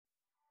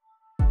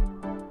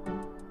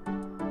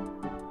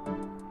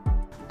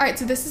Alright,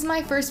 so this is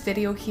my first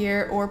video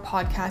here, or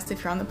podcast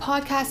if you're on the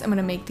podcast. I'm going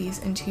to make these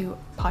into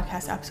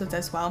podcast episodes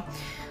as well.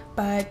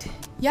 But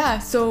yeah,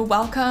 so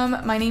welcome.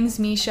 My name is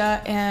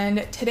Misha,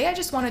 and today I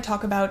just want to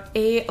talk about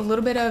a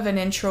little bit of an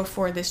intro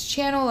for this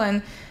channel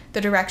and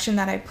the direction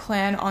that I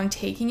plan on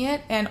taking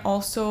it, and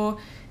also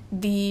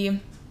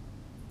the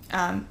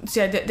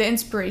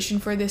inspiration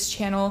for this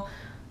channel,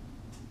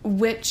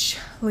 which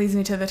leads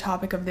me to the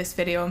topic of this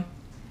video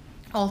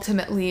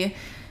ultimately,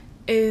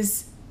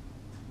 is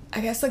I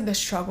guess like the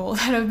struggle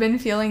that I've been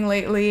feeling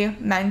lately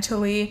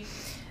mentally,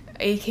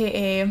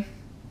 aka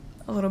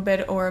a little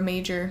bit or a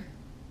major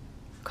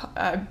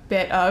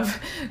bit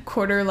of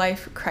quarter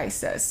life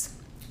crisis.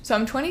 So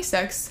I'm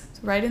 26,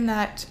 right in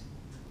that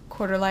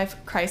quarter life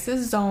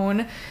crisis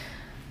zone.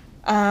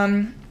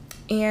 And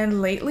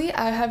lately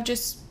I have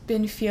just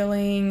been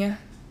feeling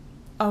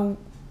a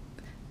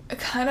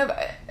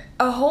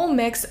whole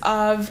mix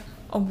of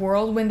a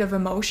whirlwind of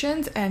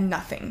emotions and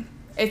nothing.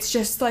 It's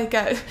just like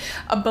a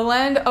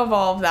blend of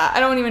all of that. I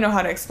don't even know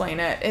how to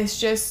explain it.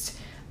 It's just,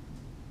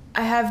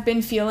 I have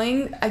been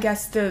feeling, I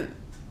guess, the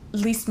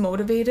least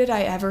motivated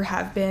I ever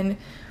have been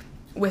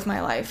with my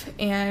life.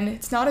 And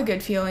it's not a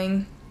good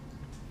feeling.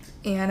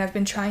 And I've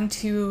been trying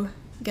to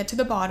get to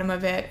the bottom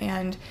of it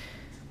and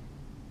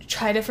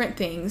try different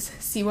things,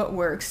 see what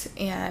works.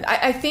 And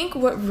I think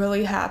what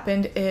really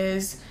happened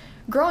is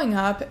growing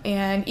up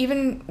and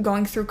even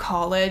going through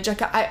college,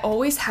 like I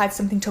always had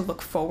something to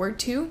look forward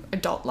to,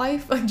 adult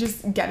life, like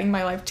just getting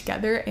my life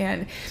together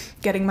and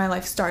getting my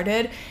life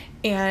started.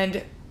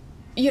 And,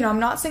 you know,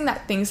 I'm not saying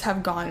that things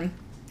have gone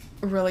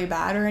really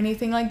bad or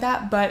anything like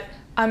that, but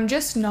I'm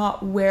just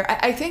not where,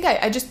 I think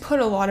I just put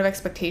a lot of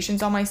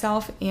expectations on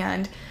myself,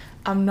 and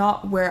I'm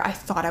not where I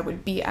thought I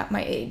would be at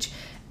my age.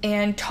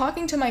 And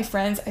talking to my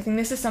friends, I think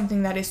this is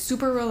something that is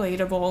super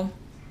relatable,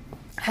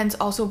 hence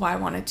also why I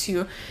wanted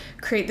to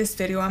create this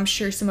video. I'm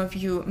sure some of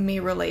you may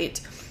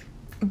relate,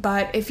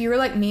 but if you're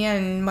like me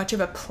and much of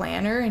a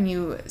planner and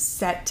you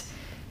set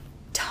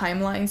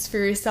timelines for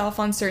yourself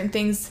on certain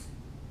things,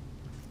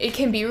 it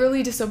can be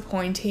really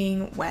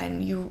disappointing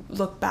when you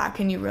look back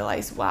and you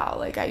realize, wow,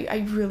 like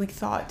I really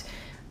thought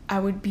I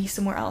would be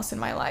somewhere else in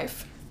my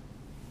life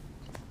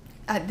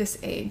at this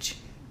age.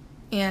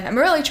 And I'm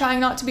really trying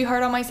not to be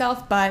hard on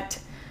myself, but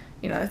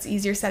you know, it's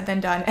easier said than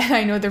done. And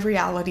I know the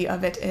reality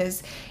of it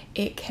is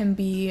it can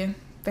be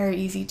very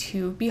easy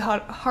to be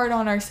hard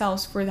on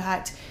ourselves for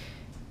that.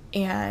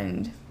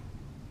 And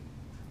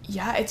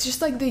yeah, it's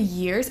just like the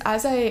years,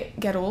 as I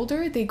get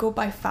older, they go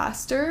by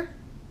faster.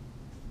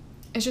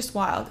 It's just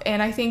wild.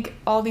 And I think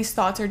all these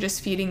thoughts are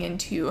just feeding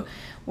into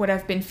what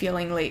I've been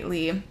feeling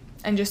lately,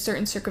 and just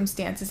certain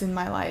circumstances in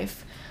my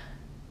life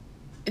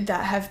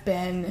that have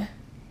been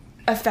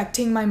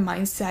affecting my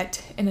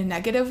mindset in a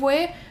negative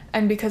way.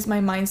 And because my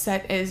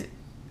mindset is,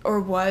 or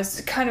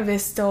was, kind of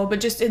is still, but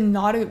just in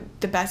not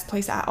the best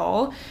place at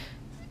all,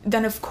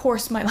 then of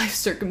course my life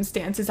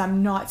circumstances,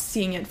 I'm not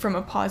seeing it from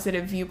a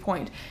positive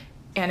viewpoint,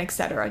 and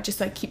etc. Just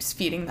like keeps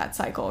feeding that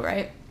cycle,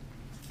 right?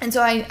 And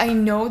so I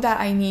know that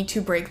I need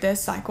to break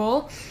this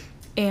cycle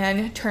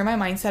and turn my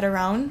mindset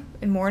around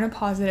in more in a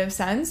positive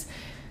sense,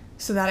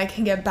 so that I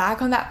can get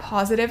back on that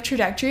positive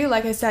trajectory.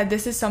 Like I said,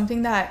 this is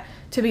something that,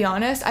 to be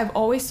honest, I've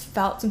always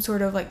felt some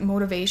sort of like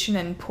motivation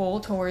and pull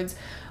towards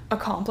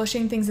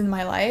accomplishing things in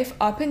my life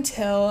up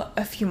until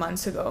a few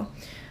months ago.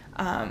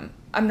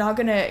 I'm not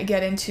gonna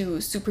get into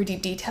super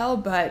deep detail,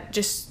 but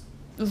just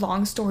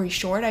long story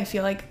short, I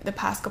feel like the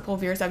past couple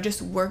of years I've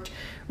just worked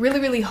really,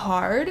 really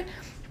hard,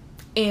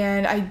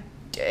 and I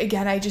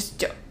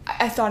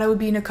thought I would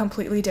be in a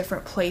completely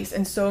different place.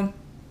 And so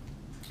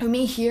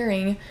me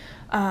hearing,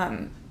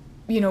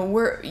 you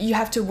know, you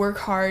have to work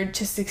hard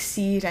to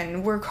succeed,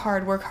 and work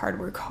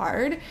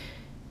hard.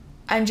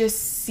 I'm just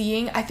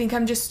seeing, I think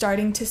I'm just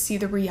starting to see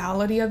the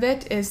reality of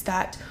it, is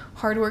that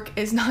hard work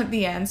is not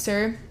the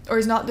answer, or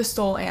is not the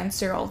sole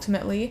answer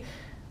ultimately,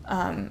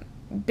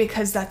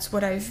 because that's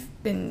what I've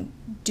been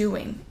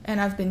doing,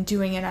 and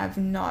I've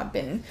not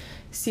been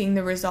seeing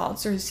the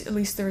results, or at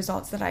least the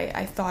results that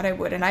I thought I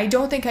would. And I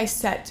don't think I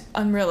set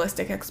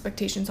unrealistic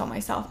expectations on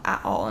myself at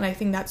all. And I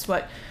think that's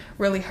what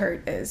really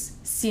hurt, is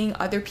seeing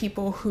other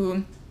people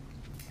who,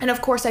 and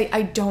of course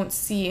I don't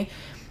see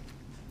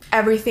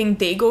everything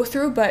they go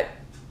through, but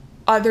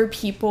other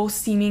people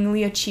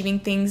seemingly achieving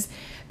things,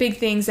 big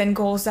things and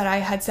goals that I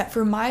had set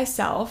for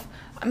myself,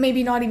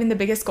 maybe not even the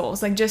biggest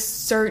goals, like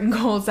just certain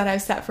goals that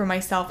I've set for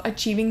myself,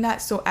 achieving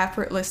that so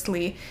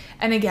effortlessly.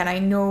 And again, I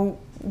know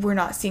we're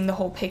not seeing the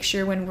whole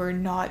picture when we're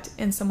not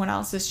in someone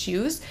else's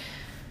shoes,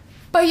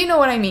 but you know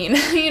what I mean.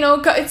 You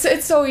know,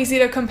 it's so easy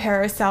to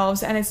compare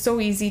ourselves, and it's so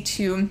easy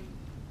to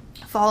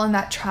fall in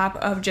that trap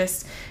of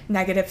just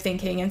negative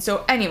thinking. And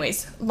so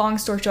anyways, long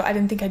story short, I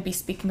didn't think I'd be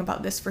speaking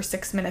about this for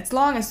 6 minutes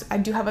long, as I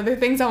do have other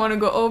things I want to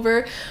go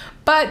over,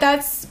 but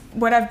that's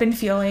what I've been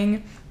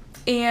feeling.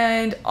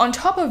 And on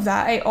top of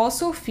that, I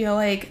also feel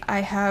like I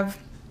have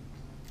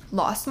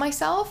lost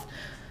myself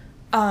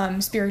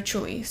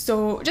spiritually.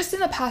 So just in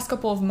the past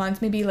couple of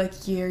months, maybe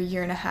like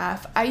year and a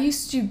half, I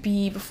used to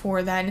be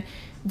before then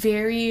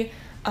very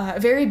a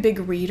very big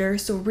reader,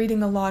 so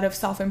reading a lot of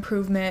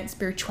self-improvement,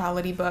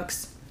 spirituality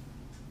books,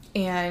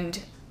 and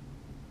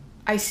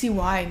I see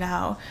why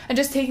now. And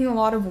just taking a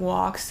lot of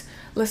walks,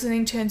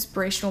 listening to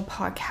inspirational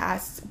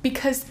podcasts,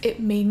 because it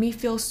made me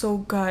feel so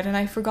good, and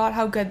I forgot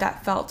how good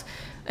that felt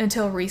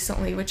until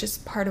recently, which is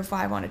part of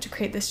why I wanted to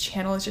create this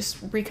channel, is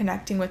just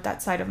reconnecting with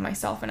that side of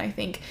myself. And I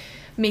think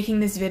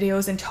making these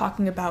videos and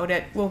talking about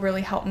it will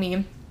really help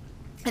me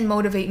and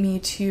motivate me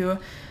to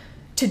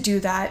do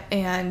that,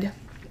 and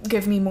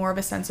give me more of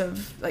a sense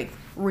of like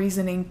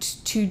reasoning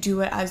to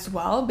do it as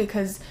well.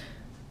 Because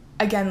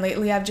again,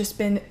 lately I've just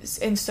been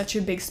in such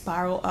a big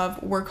spiral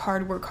of work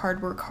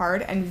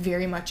hard, and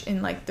very much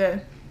in like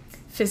the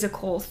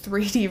physical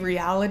 3D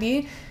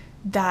reality,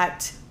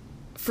 that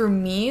for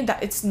me,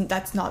 that's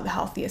not the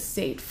healthiest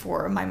state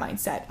for my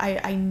mindset.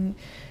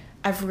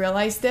 I've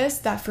realized this,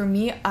 that for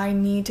me, I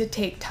need to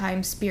take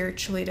time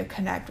spiritually to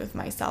connect with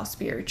myself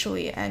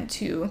spiritually, and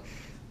to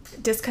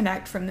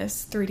disconnect from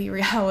this 3D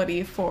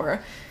reality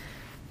for,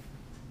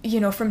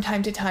 from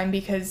time to time,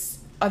 because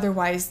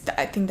otherwise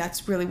I think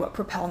that's really what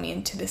propelled me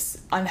into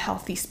this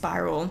unhealthy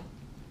spiral.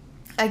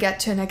 I get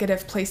to a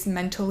negative place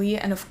mentally,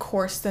 and of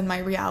course then my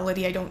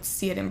reality, I don't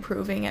see it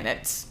improving, and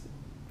it's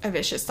a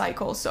vicious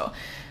cycle. So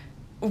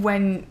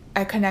when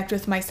I connect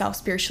with myself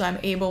spiritually, I'm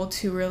able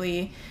to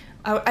really,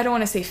 I don't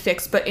want to say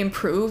fix, but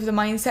improve the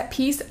mindset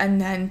piece,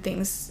 and then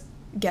things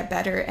get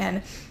better.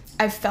 And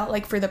I've felt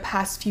like for the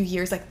past few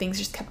years, like things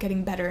just kept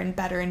getting better and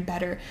better and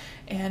better.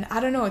 And I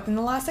don't know, within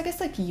the last, I guess,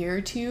 like year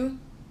or two,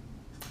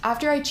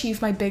 after I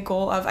achieved my big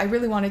goal of, I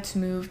really wanted to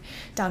move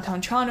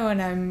downtown Toronto,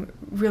 and I'm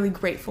really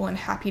grateful and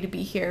happy to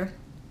be here.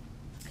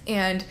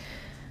 And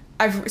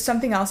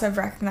something else I've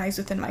recognized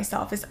within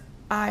myself is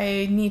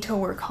I need to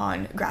work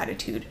on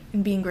gratitude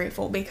and being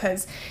grateful,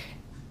 because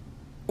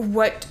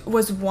what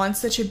was once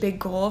such a big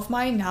goal of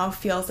mine now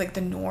feels like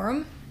the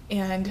norm.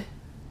 And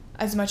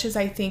as much as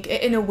I think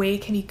in a way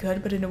it can be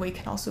good, but in a way it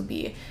can also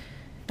be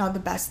not the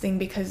best thing,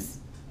 because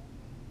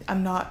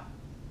I'm not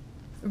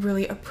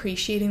really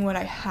appreciating what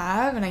I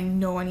have, and I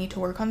know I need to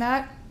work on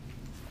that.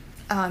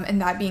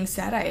 And that being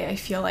said, I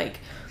feel like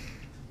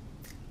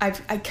I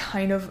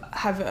kind of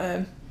have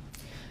a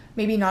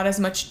maybe not as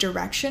much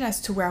direction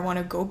as to where I want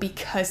to go,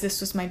 because this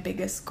was my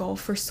biggest goal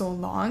for so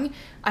long.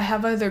 I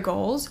have other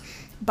goals,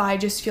 but I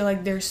just feel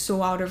like they're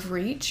so out of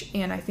reach,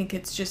 and I think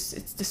it's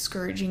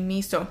discouraging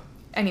me. So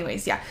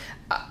anyways, yeah,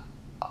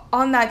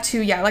 on that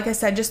too, yeah, like I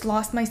said, just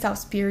lost myself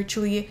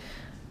spiritually.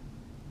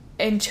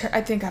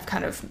 I think I've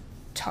kind of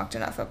talked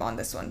enough up on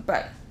this one,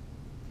 but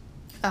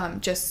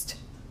just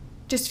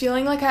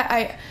feeling like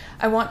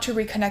I want to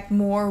reconnect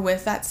more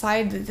with that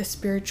side, the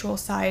spiritual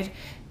side.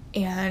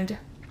 And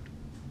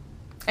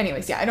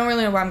anyways, yeah, I don't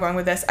really know where I'm going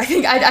with this. I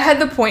think I had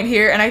the point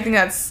here, and I think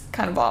that's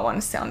kind of all I want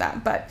to say on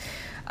that. But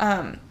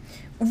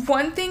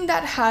one thing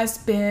that has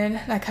been,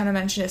 I kind of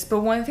mentioned this, but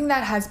one thing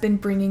that has been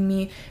bringing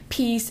me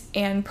peace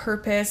and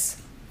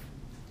purpose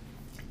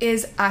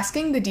is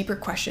asking the deeper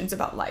questions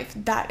about life.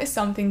 That is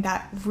something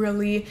that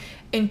really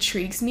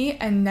intrigues me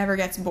and never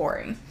gets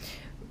boring.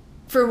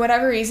 For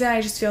whatever reason,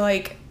 I just feel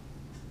like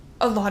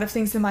a lot of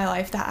things in my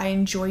life that I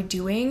enjoy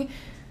doing,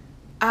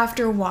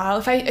 after a while,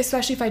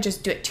 especially if I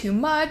just do it too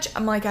much,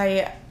 I'm like,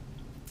 I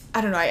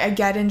don't know, I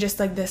get in just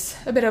like this,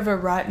 a bit of a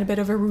rut and a bit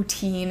of a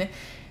routine,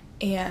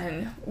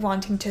 and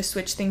wanting to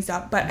switch things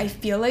up. But I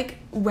feel like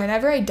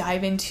whenever I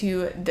dive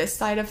into this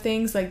side of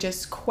things, like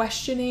just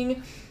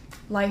questioning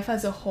life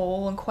as a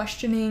whole, and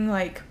questioning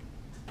like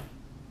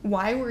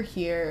why we're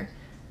here,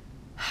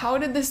 how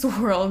did this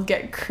world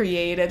get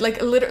created,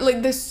 like literally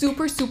like the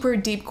super super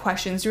deep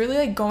questions, really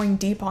like going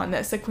deep on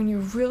this, like when you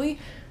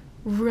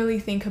really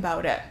think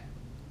about it,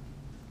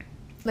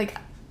 like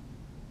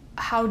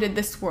how did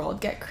this world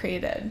get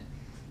created,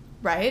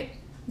 right?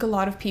 Like, a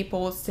lot of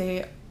people will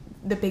say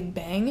the Big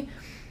Bang,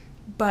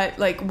 but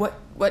like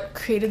what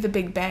created the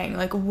Big Bang,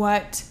 like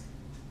what,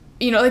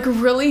 like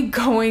really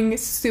going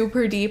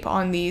super deep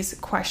on these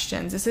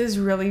questions. This is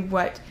really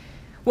what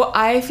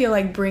I feel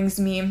like brings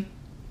me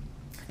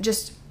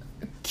just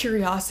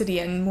curiosity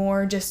and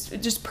more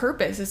just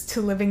purpose, is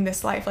to living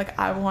this life like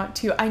I want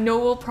to. I know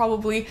we'll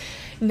probably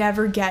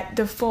never get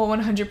the full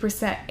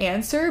 100%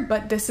 answer,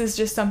 but this is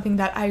just something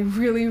that I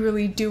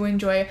really do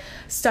enjoy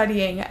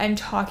studying and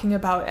talking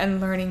about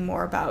and learning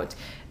more about.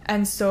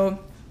 And so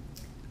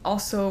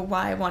also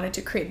why I wanted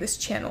to create this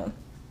channel.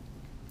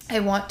 I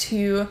want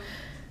to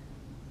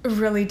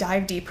really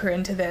dive deeper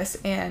into this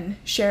and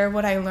share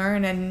what I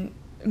learn, and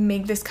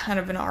make this kind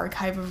of an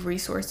archive of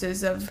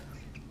resources of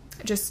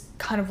just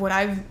kind of what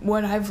I've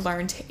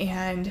learned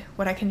and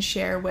what I can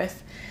share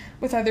with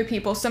other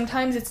people.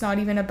 Sometimes it's not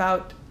even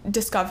about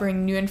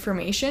discovering new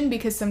information,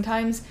 because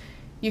sometimes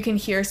you can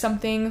hear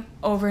something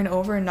over and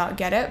over and not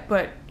get it,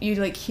 but you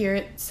like hear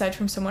it said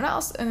from someone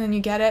else and then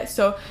you get it.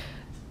 So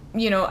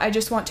I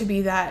just want to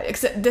be that,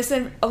 except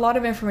a lot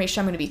of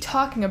information I'm going to be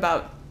talking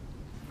about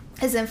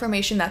is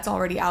information that's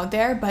already out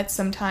there. But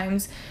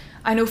sometimes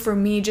I know for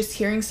me, just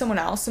hearing someone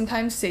else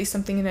sometimes say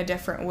something in a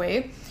different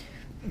way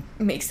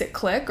makes it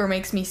click or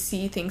makes me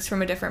see things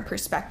from a different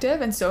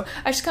perspective. And so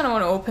I just kind of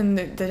want to open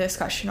the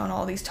discussion on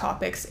all these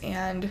topics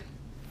and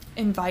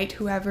invite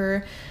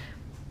whoever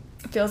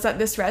feels that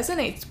this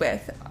resonates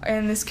with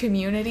in this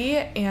community,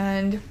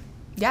 and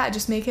yeah,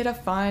 just make it a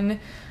fun,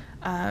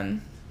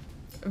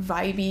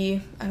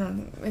 vibey,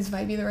 is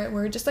vibey the right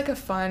word? Just like a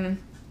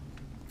fun,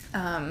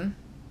 and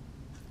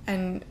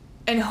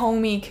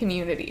homey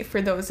community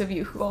for those of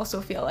you who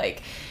also feel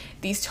like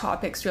these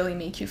topics really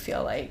make you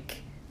feel like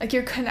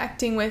you're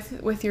connecting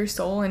with your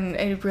soul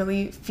and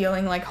really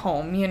feeling like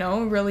home, you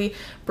know, really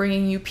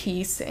bringing you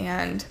peace,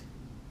 and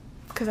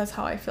because that's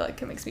how I feel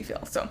like it makes me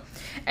feel. So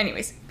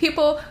anyways,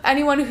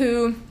 anyone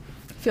who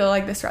feel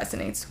like this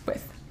resonates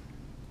with.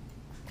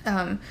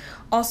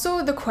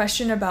 Also the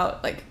question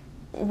about like,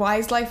 why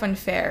is life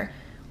unfair?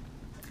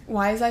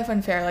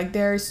 Like,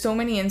 there's so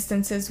many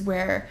instances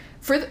where,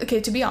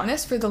 to be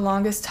honest, for the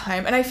longest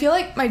time, and I feel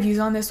like my views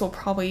on this will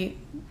probably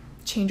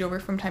change over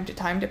from time to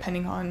time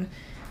depending on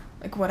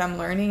like what I'm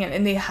learning,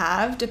 and they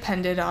have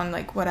depended on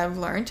like what I've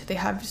learned. They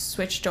have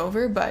switched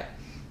over, but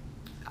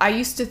I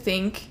used to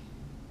think,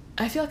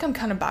 I feel like I'm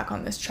kind of back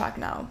on this track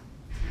now,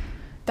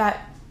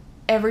 that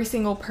every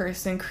single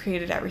person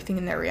created everything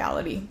in their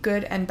reality,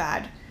 good and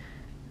bad.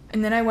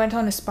 And then I went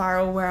on a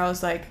spiral where I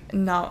was like,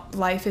 no,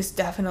 life is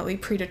definitely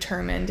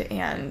predetermined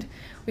and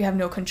we have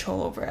no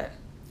control over it.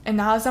 And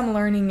now as I'm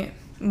learning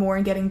more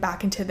and getting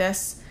back into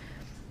this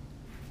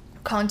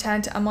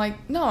content, I'm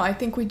like, no, I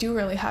think we do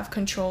really have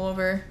control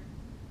over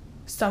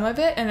some of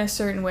it in a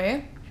certain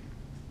way.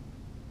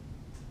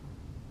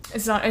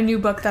 It's not a new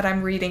book that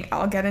I'm reading.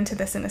 I'll get into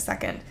this in a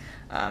second.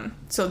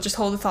 So just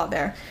hold the thought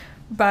there.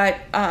 But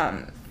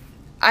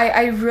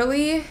I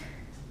really...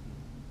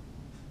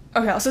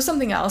 Okay, also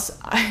something else.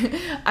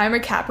 I'm a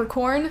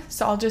Capricorn,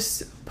 so I'll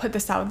just put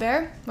this out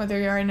there, whether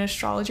you're in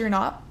astrology or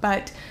not,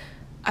 but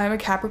I'm a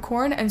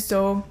Capricorn, and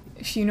so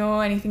if you know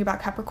anything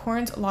about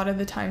Capricorns, a lot of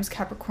the times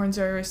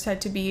Capricorns are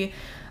said to be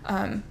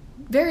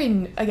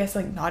very, I guess,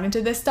 like not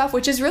into this stuff,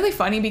 which is really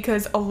funny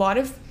because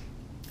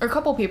a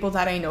couple people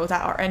that I know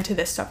that are into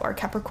this stuff are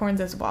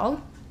Capricorns as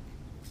well.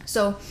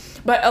 So,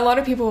 but a lot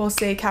of people will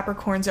say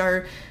Capricorns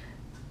are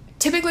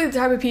typically the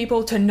type of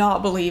people to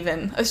not believe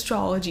in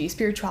astrology,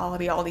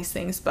 spirituality, all these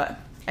things, but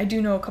I do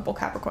know a couple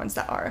Capricorns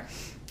that are.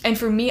 And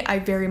for me, I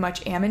very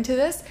much am into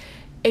this.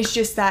 It's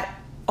just that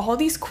all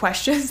these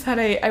questions that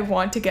I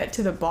want to get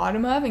to the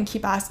bottom of and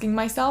keep asking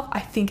myself, I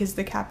think is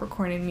the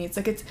Capricorn in me. It's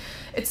like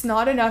it's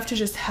not enough to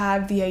just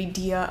have the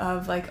idea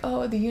of like,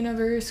 oh, the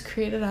universe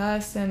created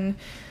us and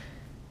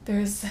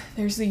there's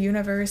the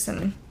universe,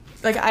 and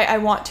like I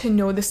want to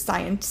know the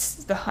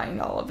science behind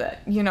all of it,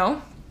 you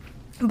know?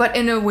 But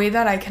in a way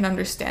that I can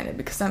understand it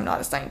because I'm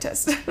not a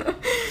scientist.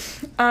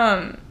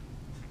 I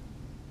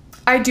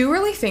do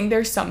really think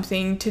there's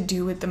something to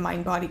do with the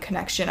mind-body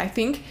connection. I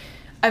think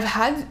I've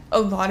had a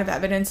lot of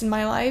evidence in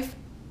my life,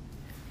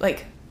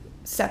 like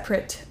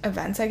separate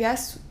events, I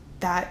guess,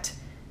 that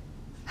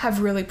have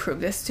really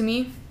proved this to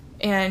me.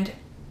 And,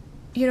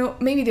 you know,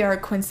 maybe there are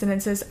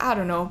coincidences, I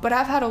don't know, but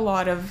I've had a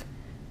lot of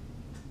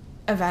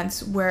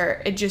events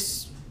where it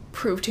just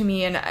proved to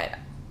me, and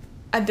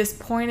at this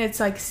point, it's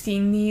like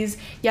seeing these,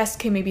 yes,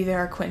 okay, maybe there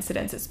are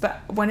coincidences,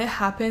 but when it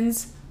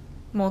happens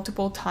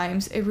multiple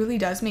times, it really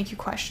does make you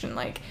question,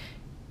 like,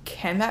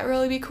 can that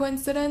really be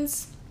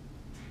coincidence?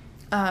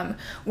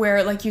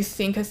 Where, like, you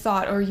think a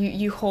thought, or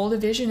you hold a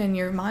vision in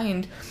your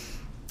mind,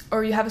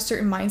 or you have a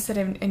certain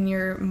mindset in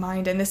your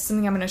mind, and this is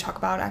something I'm going to talk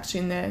about,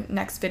 actually, in the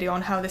next video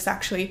on how this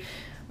actually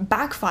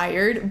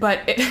backfired,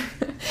 but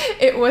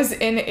it was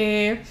in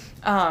a,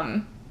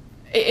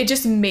 it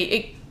just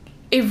made...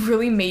 It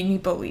really made me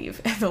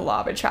believe in the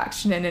law of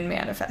attraction and in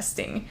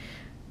manifesting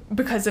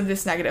because of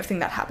this negative thing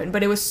that happened.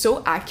 But it was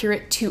so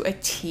accurate to a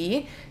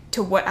T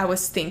to what I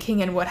was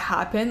thinking and what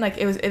happened. Like,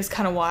 it was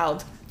kind of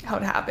wild how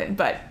it happened.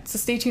 But so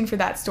stay tuned for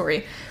that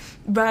story.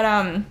 But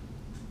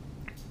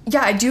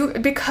yeah, I do,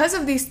 because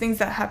of these things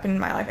that happened in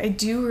my life, I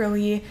do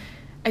really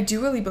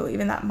believe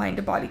in that mind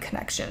to body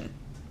connection.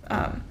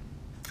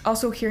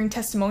 Also hearing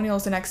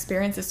testimonials and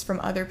experiences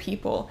from other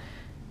people,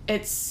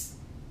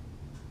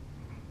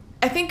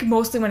 I think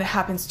mostly when it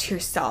happens to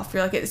yourself,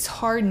 you're like, it's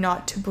hard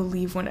not to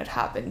believe when it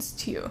happens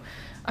to you.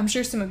 I'm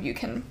sure some of you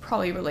can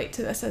probably relate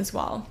to this as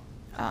well.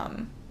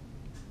 And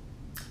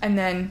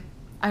then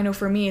I know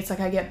for me, it's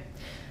like I get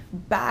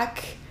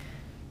back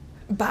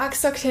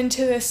sucked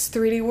into this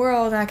 3D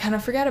world and I kind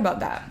of forget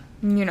about that,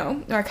 you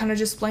know, or I kind of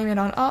just blame it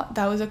on, oh,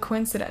 that was a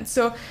coincidence.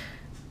 So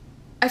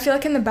I feel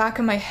like in the back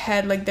of my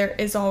head, like there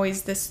is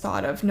always this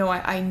thought of, no,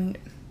 I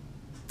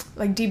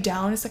like deep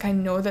down, it's like I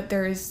know that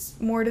there is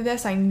more to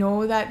this. I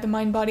know that the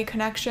mind-body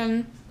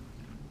connection,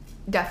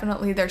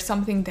 definitely there's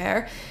something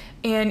there.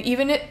 And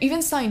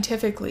even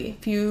scientifically,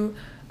 if you,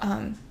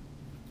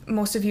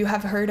 most of you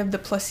have heard of the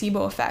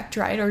placebo effect,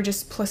 right? Or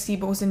just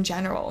placebos in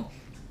general.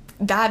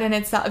 That in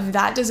itself, if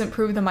that doesn't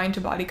prove the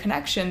mind-to-body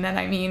connection, then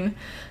I mean,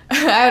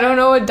 I don't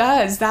know what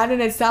does. That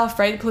in itself,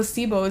 right?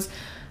 Placebos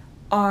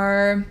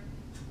are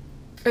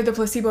or the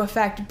placebo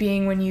effect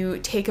being when you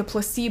take a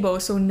placebo,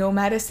 so no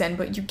medicine,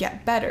 but you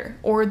get better,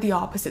 or the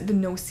opposite, the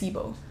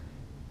nocebo.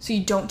 So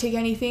you don't take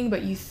anything,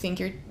 but you think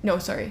you're, no,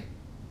 sorry.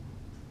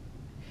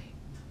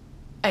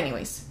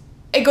 Anyways,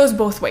 it goes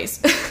both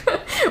ways.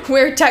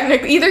 Where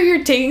technically either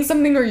you're taking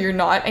something or you're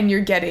not, and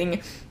you're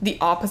getting the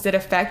opposite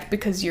effect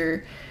because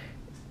you're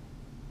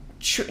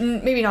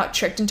maybe not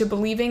tricked into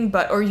believing,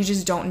 but, or you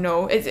just don't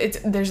know.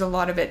 There's a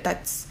lot of it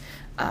that's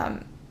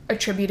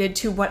attributed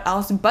to what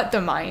else but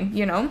the mind,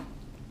 you know?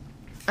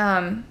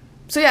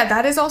 So yeah,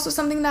 that is also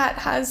something that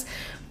has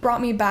brought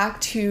me back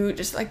to,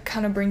 just like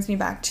kind of brings me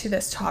back to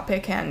this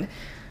topic and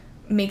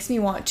makes me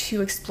want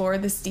to explore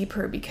this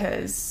deeper,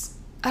 because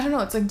I don't know,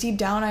 it's like deep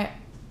down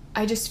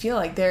I just feel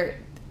like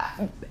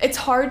it's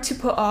hard to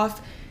put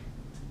off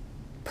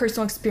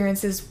personal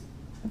experiences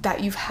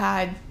that you've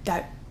had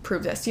that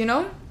prove this, you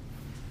know?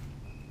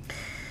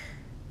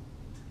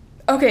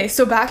 Okay,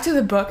 so back to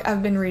the book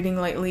I've been reading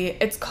lately.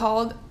 It's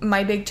called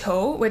My Big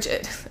Toe, which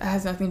it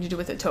has nothing to do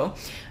with a toe.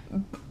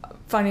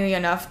 Funnily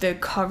enough, the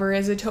cover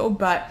is a toe,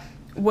 but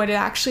what it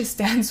actually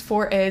stands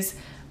for is,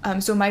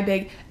 so my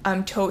big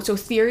toe, so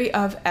theory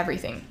of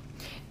everything.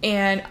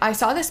 And I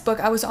saw this book,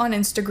 I was on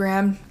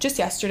Instagram just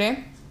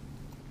yesterday,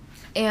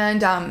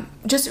 and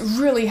just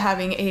really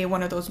having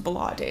one of those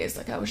blah days.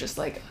 Like I was just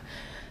like,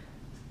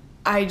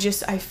 I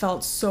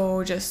felt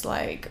so just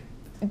like,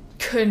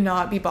 could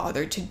not be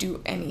bothered to do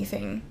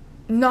anything.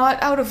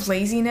 Not out of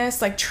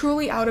laziness, like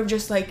truly out of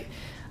just like,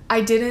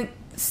 I didn't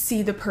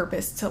see the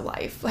purpose to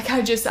life. Like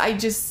I just, and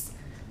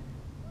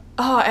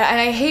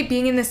I hate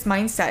being in this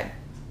mindset,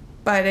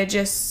 but it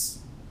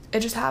just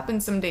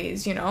happens some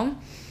days, you know?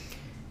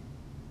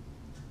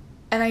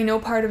 And I know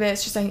part of it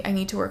is just, I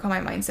need to work on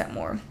my mindset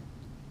more.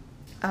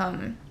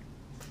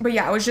 But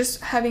yeah, I was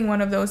just having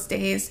one of those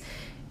days,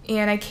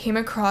 and I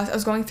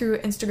was going through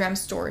Instagram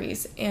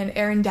stories, and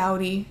Aaron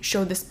Doughty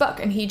showed this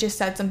book, and he just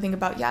said something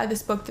about,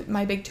 this book,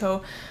 My Big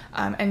Toe,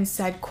 and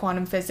said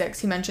quantum physics.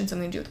 He mentioned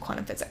something to do with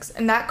quantum physics,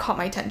 and that caught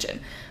my attention.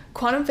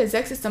 Quantum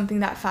physics is something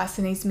that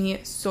fascinates me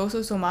so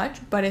much,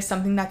 but it's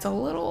something that's a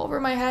little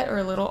over my head, or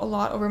a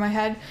lot over my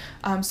head.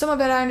 Some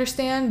of it I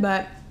understand,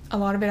 but a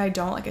lot of it I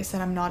don't. Like I said,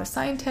 I'm not a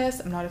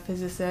scientist, I'm not a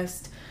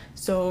physicist,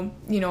 so,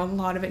 you know, a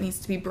lot of it needs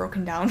to be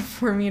broken down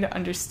for me to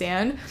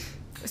understand.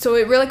 So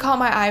it really caught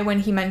my eye when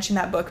he mentioned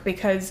that book,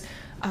 because,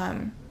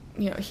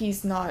 you know,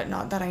 he's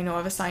not that I know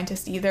of a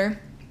scientist either.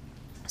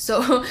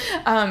 So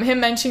him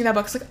mentioning that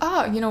book, it's like,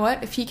 oh, you know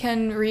what? If he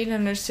can read and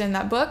understand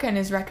that book and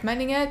is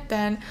recommending it,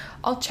 then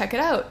I'll check it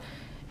out.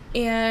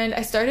 And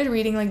I started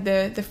reading like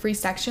the free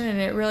section, and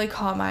it really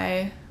caught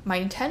my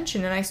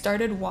attention. And I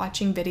started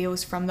watching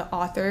videos from the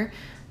author.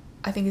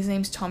 I think his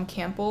name's Tom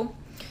Campbell.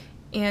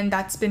 And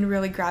that's been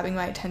really grabbing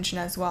my attention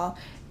as well.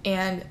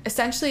 And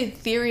essentially,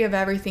 theory of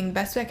everything, the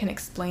best way I can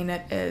explain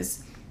it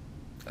is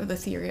the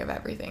theory of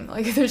everything.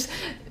 Like, there's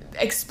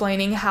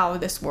explaining how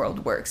this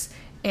world works.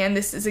 And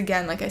this is,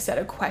 again, like I said,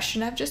 a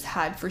question I've just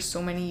had for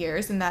so many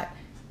years, and that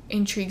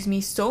intrigues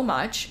me so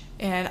much.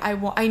 And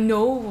I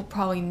know we'll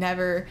probably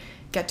never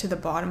get to the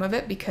bottom of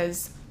it,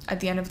 because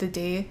at the end of the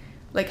day,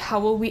 like, how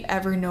will we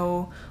ever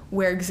know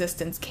where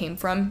existence came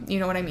from? You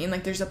know what I mean?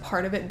 Like, there's a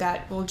part of it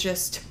that we'll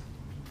just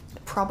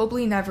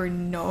probably never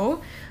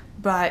know,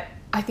 but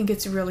I think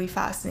it's really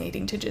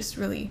fascinating to just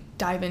really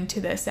dive into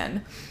this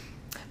and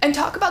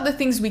talk about the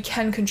things we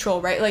can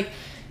control, right? Like,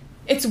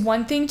 it's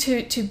one thing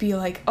to be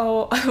like,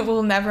 oh,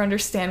 we'll never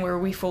understand where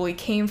we fully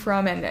came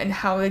from and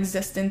how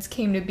existence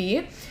came to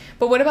be.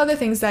 But what about the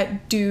things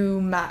that do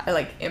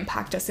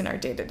impact us in our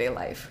day-to-day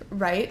life,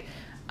 right?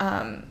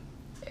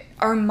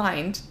 Our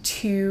mind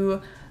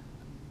to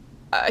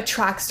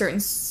attract certain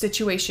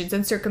situations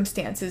and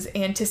circumstances,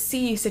 and to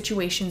see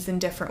situations in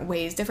different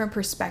ways, different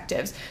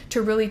perspectives,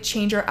 to really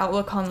change our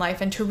outlook on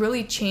life and to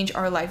really change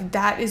our life.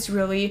 That is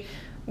really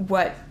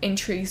what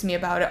intrigues me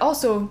about it.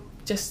 Also,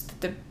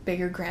 just the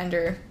bigger,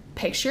 grander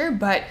picture,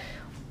 but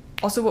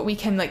also what we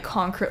can like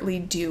concretely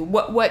do,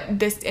 what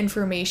this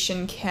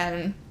information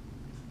can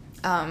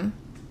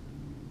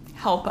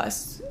help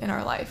us in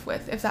our life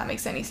with, if that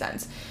makes any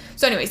sense.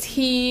 So anyways,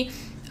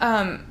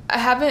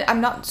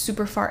 I'm not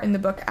super far in the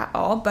book at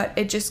all, but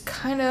it just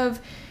kind of,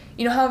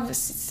 you know how I was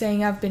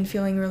saying I've been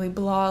feeling really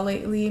blah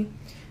lately?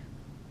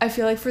 I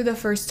feel like for the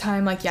first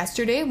time, like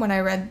yesterday, when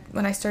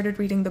I started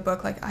reading the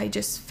book, like I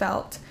just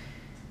felt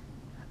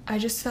like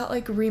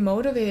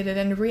remotivated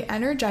and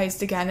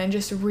re-energized again, and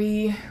just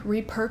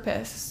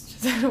repurposed.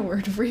 Is that a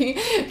word?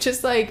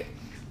 Just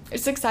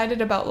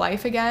excited about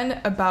life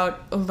again,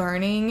 about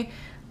learning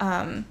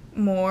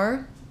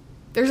more.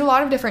 There's a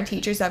lot of different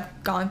teachers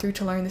I've gone through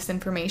to learn this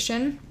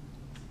information.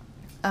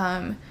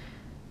 A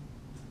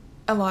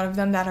lot of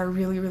them that are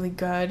really, really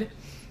good.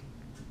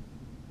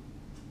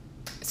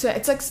 So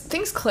it's like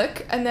things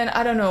click, and then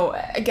I don't know,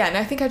 again,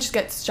 I think I just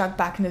get stuck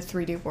back in the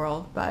 3D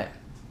world. But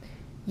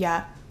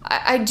yeah,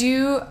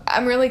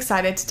 I'm really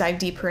excited to dive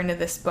deeper into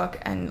this book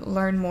and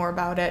learn more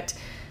about it.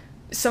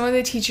 Some of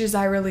the teachers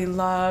I really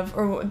love,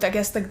 or I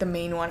guess like the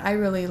main one, I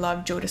really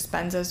love Joe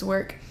Dispenza's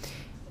work.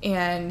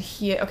 And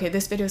okay,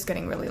 this video is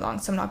getting really long,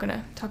 so I'm not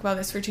gonna talk about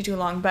this for too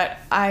long, but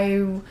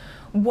I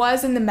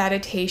was in the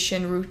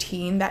meditation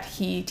routine that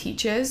he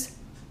teaches.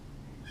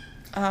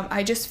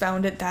 I just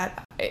found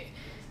that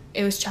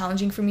it was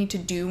challenging for me to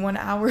do 1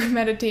 hour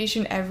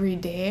meditation every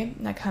day,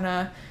 and I kind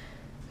of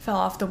fell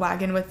off the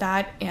wagon with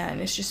that,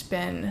 and it's just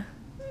been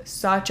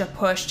such a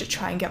push to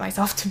try and get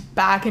myself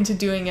back into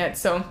doing it.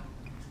 So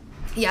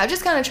yeah,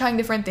 just kind of trying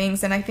different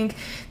things, and I think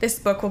this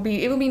book will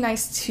be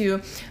nice to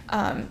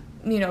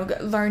you know,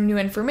 learn new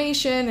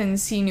information and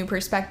see new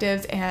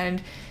perspectives.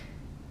 And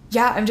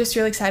yeah, I'm just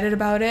really excited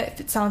about it. If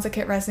it sounds like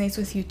it resonates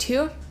with you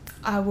too,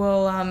 I'll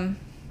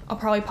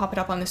probably pop it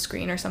up on the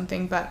screen or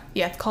something. But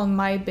yeah, it's called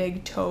My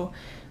Big Toe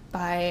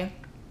by,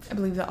 I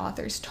believe the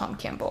author's Tom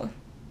Campbell.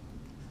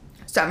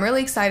 So I'm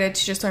really excited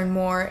to just learn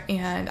more,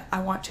 and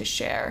I want to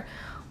share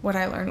what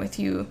I learned with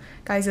you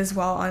guys as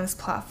well on this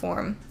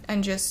platform.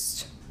 And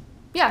just,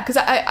 yeah, because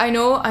I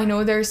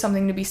know there's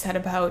something to be said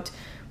about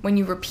when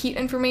you repeat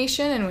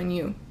information and when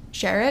you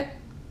share it,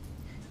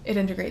 it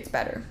integrates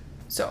better.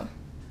 So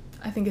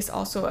I think it's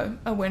also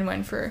a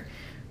win-win for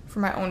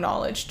my own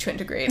knowledge to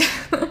integrate.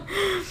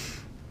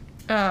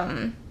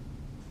 And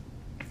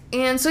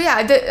so yeah,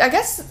 I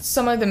guess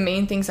some of the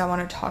main things I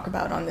want to talk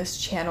about on this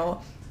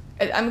channel,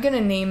 I'm going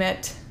to name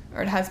it,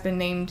 or it has been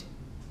named,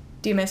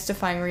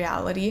 Demystifying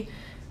Reality.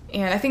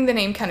 And I think the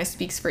name kind of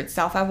speaks for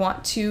itself. I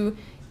want to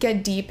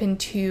get deep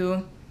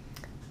into,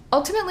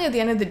 ultimately at the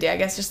end of the day, I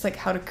guess just like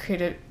how to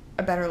create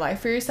a better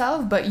life for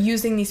yourself, but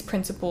using these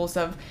principles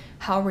of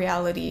how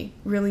reality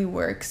really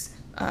works,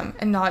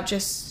 and not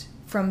just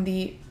from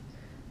the,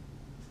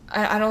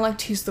 I don't like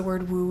to use the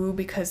word woo-woo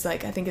because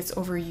like I think it's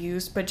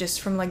overused, but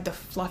just from like the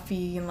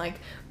fluffy and like,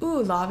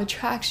 ooh, law of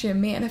attraction,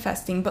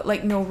 manifesting, but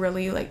like no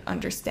really like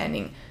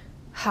understanding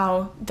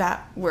how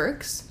that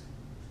works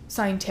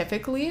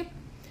scientifically.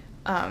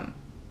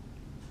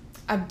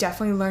 I've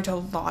definitely learned a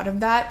lot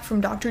of that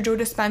from Dr. Joe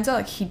Dispenza.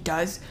 Like he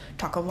does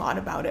talk a lot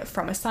about it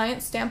from a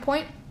science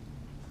standpoint,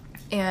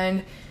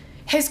 and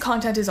his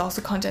content is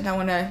also content I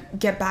want to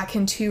get back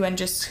into, and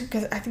just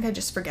because I think I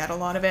just forget a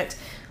lot of it.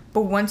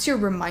 But once you're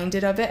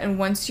reminded of it and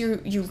once you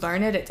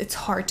learn it, it's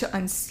hard to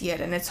unsee it,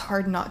 and it's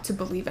hard not to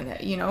believe in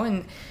it, you know?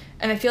 And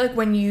I feel like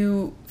when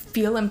you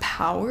feel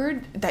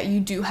empowered that you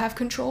do have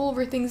control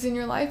over things in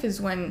your life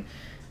is when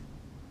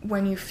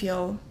you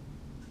feel,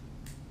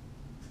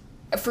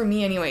 for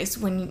me anyways,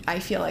 when I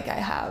feel like I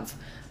have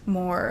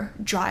more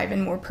drive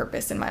and more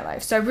purpose in my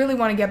life. So I really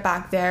want to get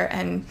back there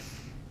and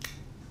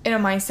in a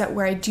mindset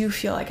where I do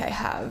feel like I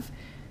have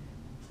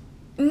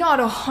not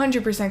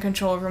 100%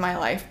 control over my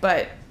life,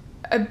 but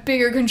a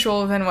bigger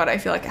control than what I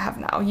feel like I have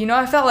now. You know,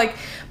 I felt like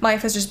my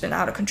life has just been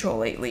out of control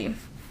lately,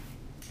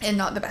 in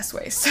not the best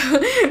ways.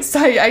 So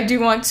I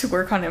do want to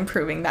work on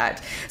improving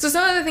that. So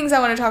some of the things I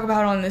want to talk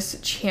about on this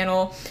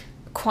channel: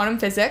 quantum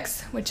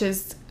physics, which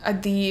is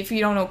if you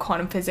don't know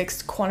quantum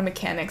physics, quantum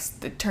mechanics,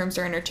 the terms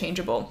are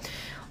interchangeable.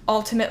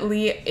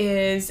 Ultimately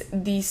is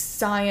the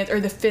science or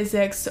the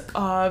physics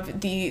of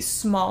the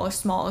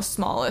smallest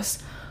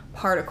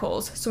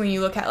particles. So when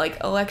you look at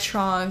like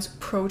electrons,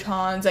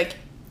 protons, like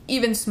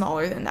even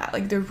smaller than that,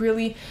 like they're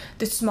really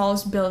the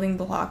smallest building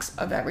blocks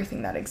of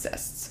everything that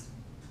exists.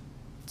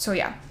 So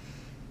yeah,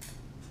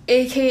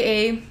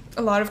 aka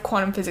a lot of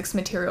quantum physics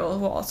material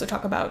will also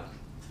talk about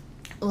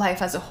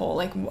life as a whole,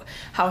 like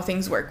how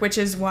things work, which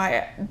is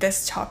why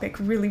this topic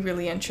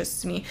really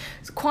interests me.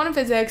 So quantum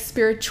physics,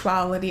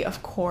 spirituality,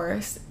 of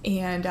course,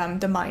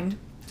 and the mind.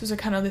 Those are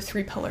kind of the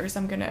 3 pillars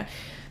I'm gonna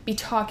be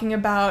talking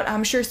about.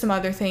 I'm sure some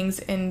other things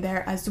in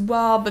there as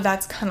well, but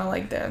that's kind of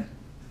like the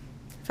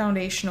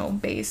foundational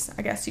base,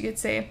 I guess you could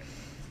say.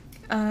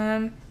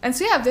 And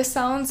so yeah, if this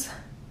sounds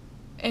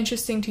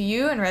interesting to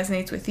you and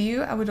resonates with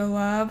you, I would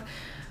love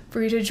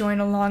for you to join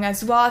along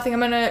as well. I think I'm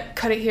gonna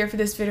cut it here for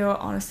this video.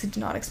 Honestly, did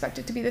not expect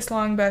it to be this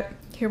long, but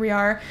here we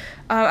are.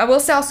 I will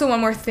say also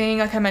one more thing,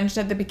 like I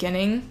mentioned at the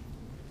beginning,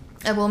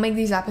 I will make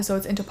these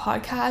episodes into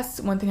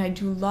podcasts. One thing I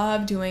do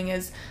love doing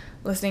is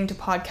listening to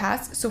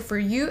podcasts. So for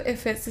you,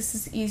 if this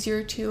is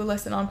easier to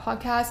listen on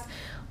podcast,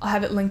 I'll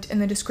have it linked in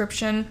the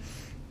description.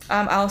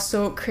 I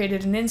also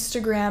created an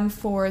Instagram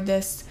for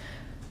this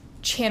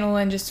channel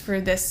and just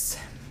for this,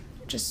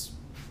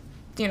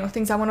 you know,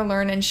 things I want to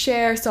learn and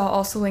share. So I'll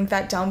also link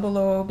that down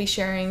below. I'll be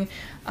sharing,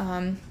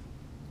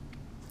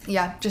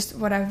 yeah, just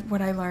what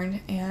I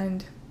learned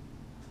and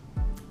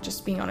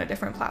just being on a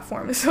different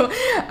platform. So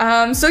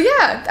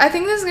yeah, I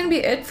think this is going to be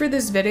it for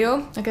this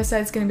video. Like I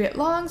said, it's going to be a bit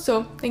long.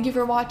 So thank you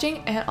for watching,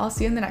 and I'll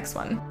see you in the next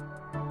one.